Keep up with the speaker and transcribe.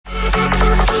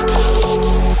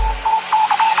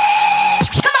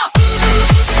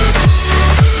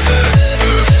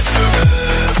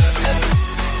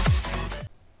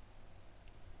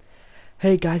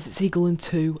Hey guys, it's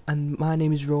EagleNTwo and my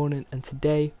name is Ronan, and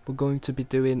today we're going to be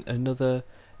doing another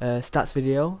stats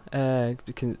video.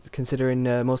 Considering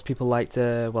most people liked,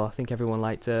 well, I think everyone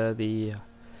liked the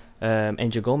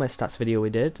Angel Gomez stats video we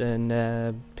did,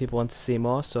 and people want to see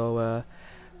more, so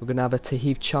we're going to have a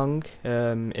Tahith Chong.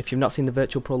 If you've not seen the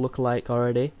Virtual Pro lookalike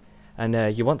already,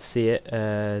 and you want to see it,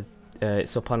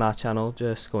 it's up on our channel,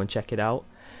 just go and check it out.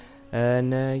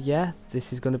 And yeah,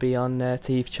 this is going to be on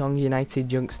Tahith Chong, United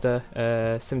youngster,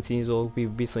 17 years old. We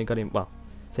recently got him, well,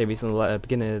 say recently,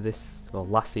 beginning of this, well,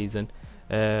 last season.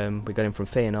 We got him from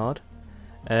Feyenoord.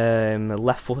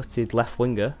 Left-footed left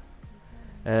winger.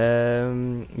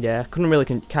 Yeah, can't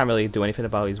really do anything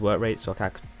about his work rate, so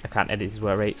I can't edit his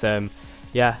work rates.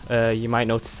 Yeah, you might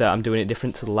notice that I'm doing it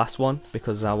different to the last one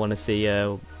because I want to see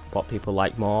what people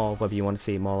like more, whether you want to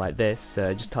see more like this.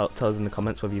 Just tell us in the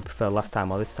comments whether you prefer last time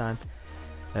or this time.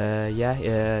 Yeah,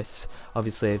 it's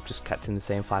obviously I've just kept him the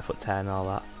same 5'10" and all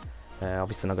that.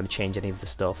 Obviously not going to change any of the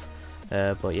stuff,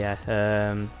 but yeah,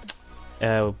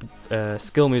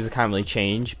 skill moves I can't really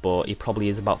change, but he probably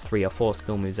is about 3 or 4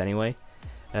 skill moves anyway.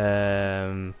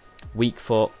 Weak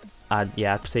foot, I'd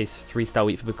say it's 3-star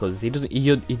weak foot because he doesn't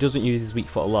use his weak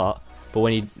foot a lot, but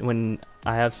when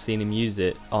I have seen him use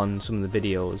it on some of the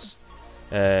videos,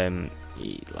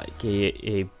 he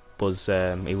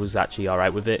was actually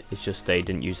alright with it. It's just they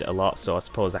didn't use it a lot, so I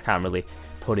suppose I can't really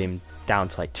put him down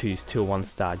to like 2 or 1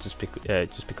 star just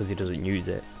because he doesn't use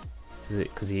it,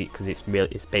 because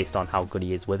it's based on how good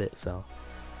he is with it. So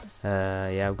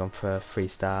yeah, I've gone for a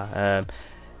 3-star.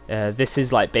 This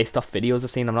is like based off videos I've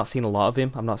seen. I've not seen a lot of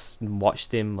him. I've not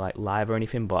watched him like live or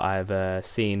anything, but I've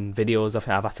seen videos of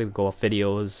him. I've had to go off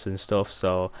videos and stuff,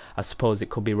 so I suppose it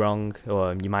could be wrong,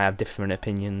 or you might have different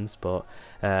opinions. But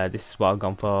this is what I've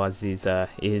gone for. As he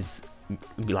does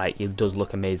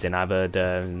look amazing. I've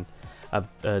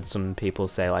heard some people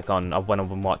say like when I've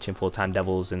been watching Full Time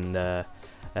Devils, and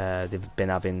they've been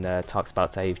having talks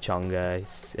about Tahith Chong.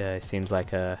 It seems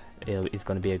like he's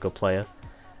going to be a good player.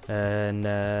 And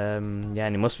yeah,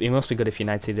 and he must be good if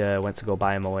United went to go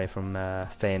buy him away from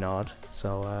Feyenoord.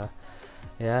 So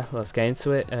yeah, let's get into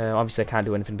it. Obviously I can't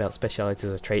do anything about specialities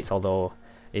or traits, although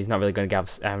he's not really going to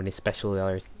have any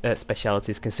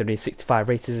specialities considering he's 65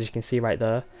 rated, as you can see right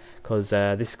there, because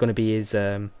this is going to be his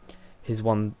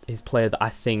player that I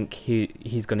think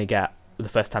he's going to get the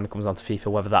first time he comes onto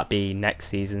FIFA, whether that be next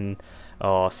season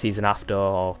or season after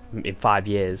or in 5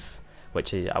 years.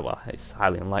 Which is, well, it's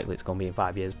highly unlikely it's going to be in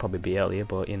 5 years, probably be earlier,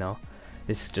 but you know,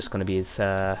 this is just going to be his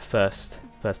first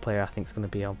player I think is going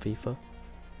to be on FIFA.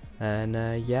 And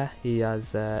yeah, he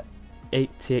has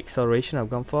 80 acceleration I've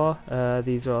gone for.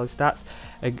 These are all his stats.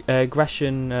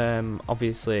 Aggression,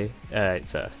 obviously,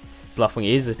 it's a left winger.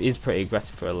 He is pretty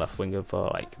aggressive for a left winger, for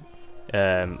like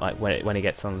when he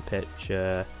gets on the pitch,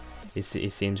 he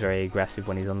seems very aggressive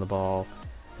when he's on the ball.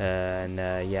 And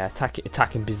yeah,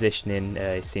 attacking positioning,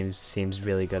 seems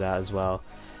really good at as well.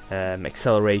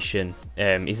 Acceleration,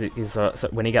 when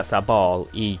he gets that ball,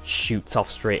 he shoots off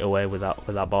straight away with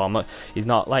that ball. He's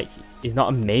not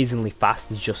amazingly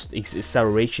fast. It's just his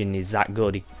acceleration is that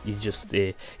good.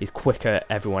 He's quicker at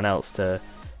everyone else to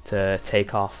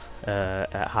take off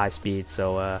at high speed.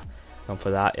 So going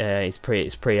for that. He's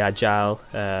pretty agile.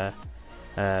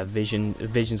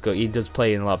 Vision's good. He does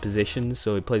play in a lot of positions,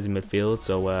 so he plays in midfield,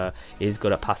 so he's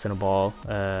good at passing the ball,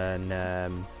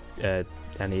 and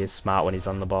he is smart when he's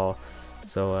on the ball.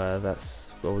 So that's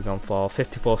what we're going for.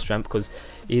 54 strength, because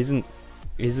he isn't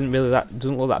really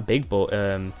doesn't look that big, but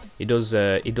he does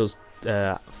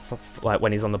like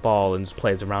when he's on the ball and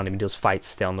plays around him, he does fight to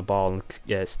stay on the ball and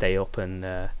stay up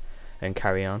and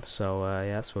carry on. So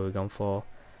yeah, that's what we're going for.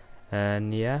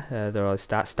 And yeah, they're all his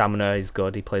stats. Stamina is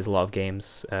good. He plays a lot of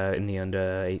games in the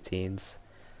under 18s.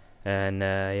 And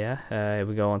yeah, here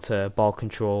we go on to ball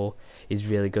control. He's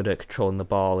really good at controlling the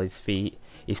ball, his feet.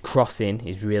 His crossing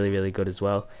is really good as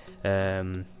well.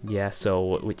 Yeah,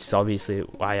 so which is obviously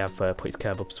why I've put his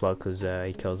curve up as well, because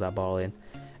he kills that ball in.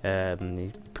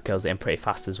 He kills it in pretty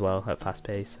fast as well, at fast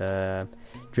pace.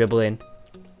 Dribbling.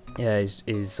 Yeah,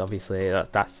 is obviously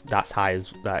that's high,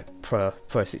 as like for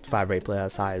a 65 rate player,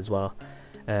 that's high as well.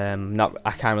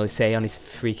 I can't really say on his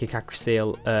free kick accuracy.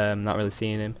 Not really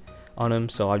seeing him on him,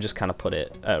 so I've just kind of put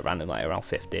it randomly around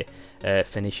 50.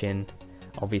 Finishing,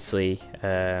 obviously,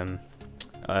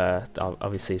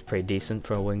 obviously is pretty decent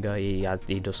for a winger.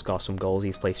 He does score some goals.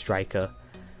 He's played striker,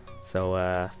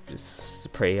 so it's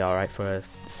pretty alright for a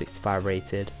 65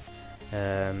 rated.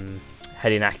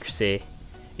 Heading accuracy.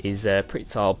 He's pretty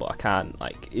tall, but I can't,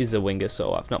 he's a winger,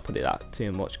 so I've not put it that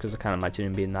too much because I can't imagine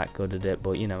him being that good at it,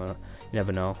 but you never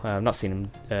know. I've not seen him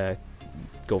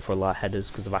go for a lot of headers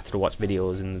because I've had to watch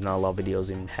videos and there's not a lot of videos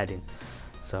in heading.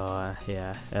 So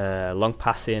yeah, long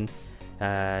passing,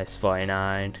 it's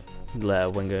 49.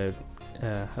 Winger,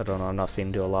 I don't know. I'm not seeing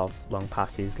him do a lot of long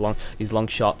passes. These long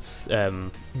shots.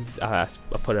 I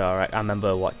put it alright. I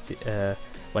remember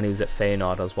when he was at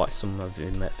Feyenoord. I was watching some of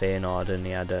him at Feyenoord, and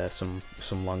he had some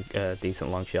long,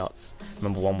 decent long shots. I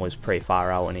remember one was pretty far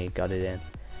out and he got it in.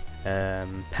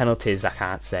 Penalties I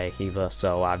can't say either,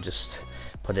 so I've just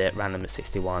put it random at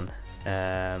 61.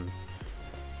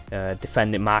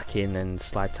 Defending, marking, and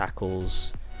slide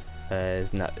tackles.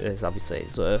 Is obviously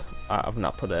I've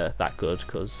not put that good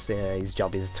because his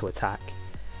job is to attack.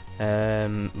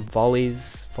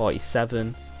 Volleys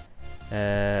 47.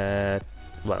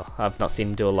 Well, I've not seen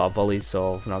him do a lot of volleys,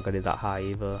 so I've not got it that high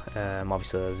either.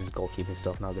 Obviously, there's his goalkeeping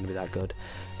stuff not going to be that good.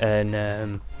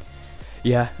 And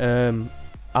yeah,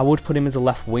 I would put him as a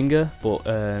left winger, but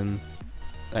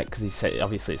because he said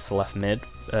obviously it's the left mid,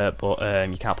 but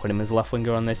you can't put him as a left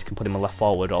winger on this. You can put him a left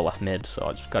forward or left mid, so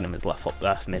I just got him as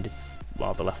left mid. It's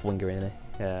the left winger really.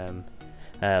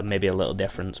 Maybe a little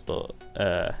difference, but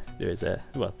there is a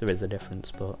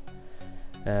difference, but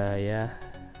yeah,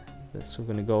 that's what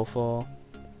we're gonna go for.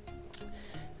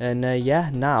 And yeah,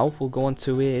 now we'll go on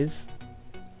to his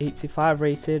 85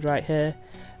 rated right here.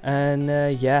 And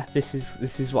yeah, this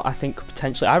is what I think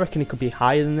potentially. I reckon it could be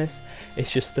higher than this. It's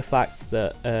just the fact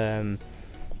that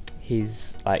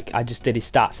he's like, I just did his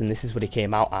stats and this is what he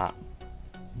came out at.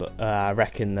 But I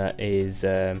reckon that his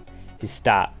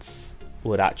stats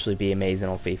would actually be amazing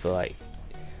on FIFA. Like,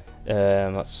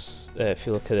 if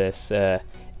you look at this,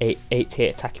 88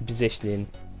 attacking positioning,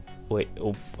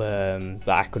 that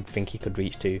I could think he could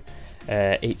reach to,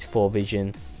 84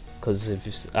 vision. Because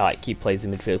he plays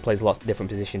in midfield, plays lots of different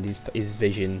positions. His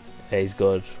vision is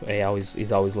good.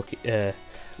 He's always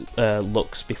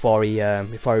looks before he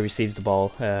receives the ball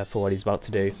for what he's about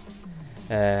to do.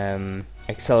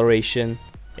 Acceleration,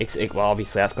 well,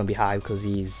 obviously that's going to be high because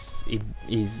his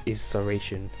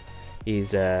acceleration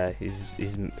is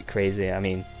crazy. I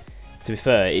mean, to be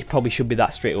fair, it probably should be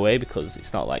that straight away because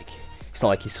it's not like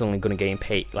he's suddenly going to gain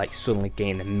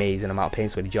an amazing amount of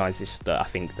pace when he joins. It's just that I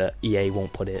think that EA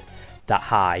won't put it that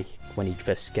high when he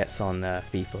first gets on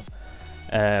FIFA.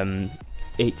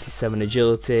 87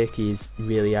 agility, he's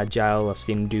really agile. I've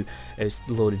seen him do a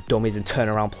load of dummies and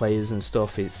turnaround players and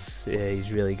stuff. He's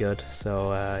really good.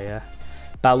 So yeah,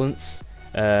 balance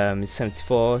is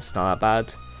 74. It's not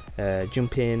that bad.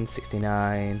 Jumping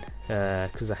 69,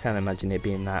 because I can't imagine it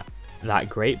being that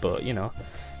great, but you know.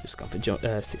 Just got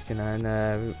for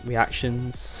 69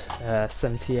 reactions,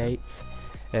 78.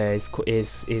 Is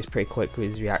pretty quick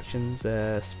with his reactions.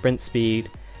 Sprint speed,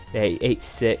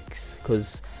 86.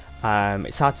 Because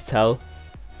it's hard to tell,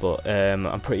 but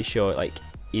I'm pretty sure like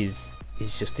is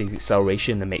just his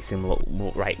acceleration that makes him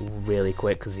look right really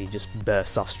quick because he just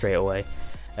bursts off straight away.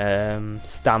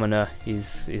 Stamina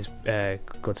is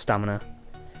good stamina.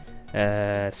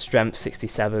 Strength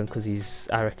 67 because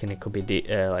I reckon it could be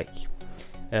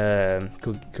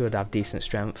could have decent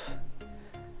strength.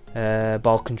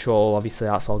 Ball control, obviously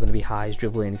that's all going to be high. His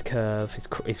dribbling, his curve,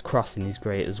 his crossing is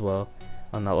great as well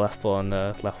on that left foot on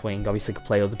the left wing. Obviously could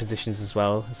play other positions as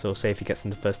well, so say if he gets in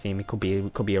the first team he could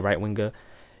be a right winger.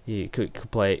 He could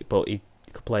play, but he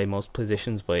could play most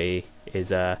positions, but he is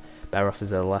better off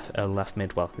as a left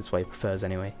mid. Well, that's what he prefers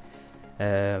anyway.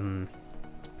 Long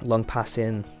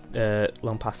passing,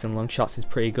 long shots is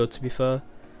pretty good to be fair.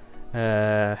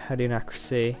 Heading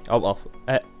accuracy,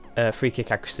 free kick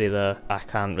accuracy though, I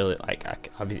can't really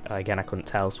again I couldn't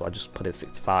tell, so I just put it at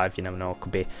 65. You never know,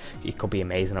 it could be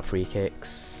amazing at free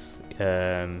kicks.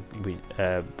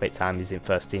 Wait time he's in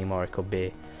first team, or it could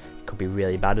be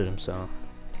really bad at them. So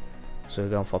we're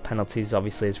going for penalties.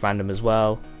 Obviously it's random as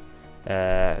well.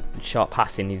 Short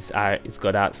passing he's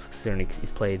good at, considering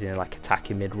he's played in like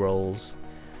attacking mid roles.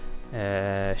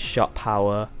 Shot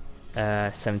power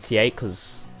 78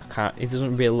 because it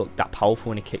doesn't really look that powerful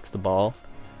when he kicks the ball,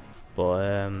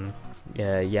 but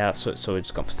yeah, so we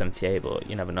just gone for 78, but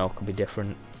you never know, could be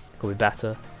different, could be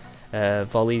better.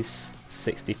 Volleys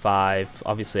 65.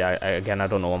 Obviously I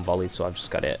don't know on volleys, so I've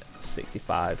just got it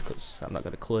 65 because I've not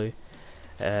got a clue.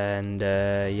 And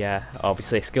yeah,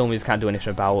 obviously skill moves can't do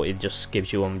anything about it, just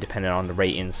gives you them depending on the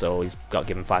rating, so he's got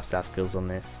given 5-star skills on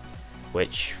this,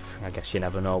 which I guess you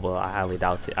never know, but I highly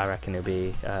doubt it. I reckon he'll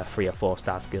be a 3 or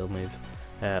 4-star skill move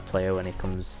player when he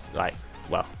comes,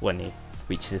 when he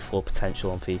reaches his full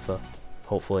potential on FIFA.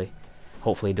 Hopefully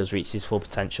he does reach his full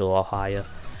potential or higher.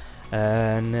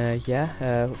 And yeah,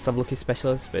 let's have a look at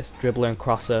specialist. It's dribbler and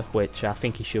crosser, which I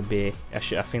think he should be. I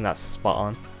think that's spot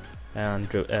on. and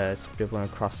dribbling a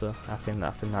crosser. I think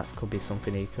that could be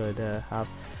something he could have.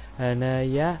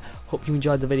 And yeah, hope you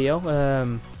enjoyed the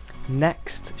video.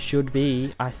 Next should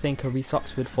be, I think, a Reece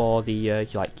Oxford for the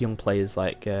like young players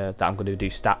like that I'm going to do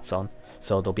stats on.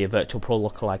 So there'll be a virtual pro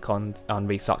lookalike on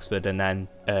Reece Oxford, and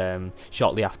then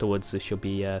shortly afterwards there should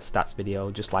be a stats video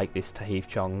just like this Tahith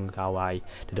Chong, how I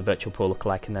did a virtual pro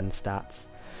lookalike and then stats.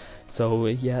 So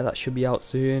yeah, that should be out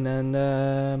soon,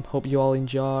 and hope you all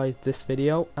enjoyed this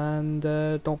video, and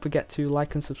don't forget to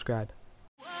like and subscribe.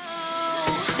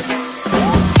 Whoa.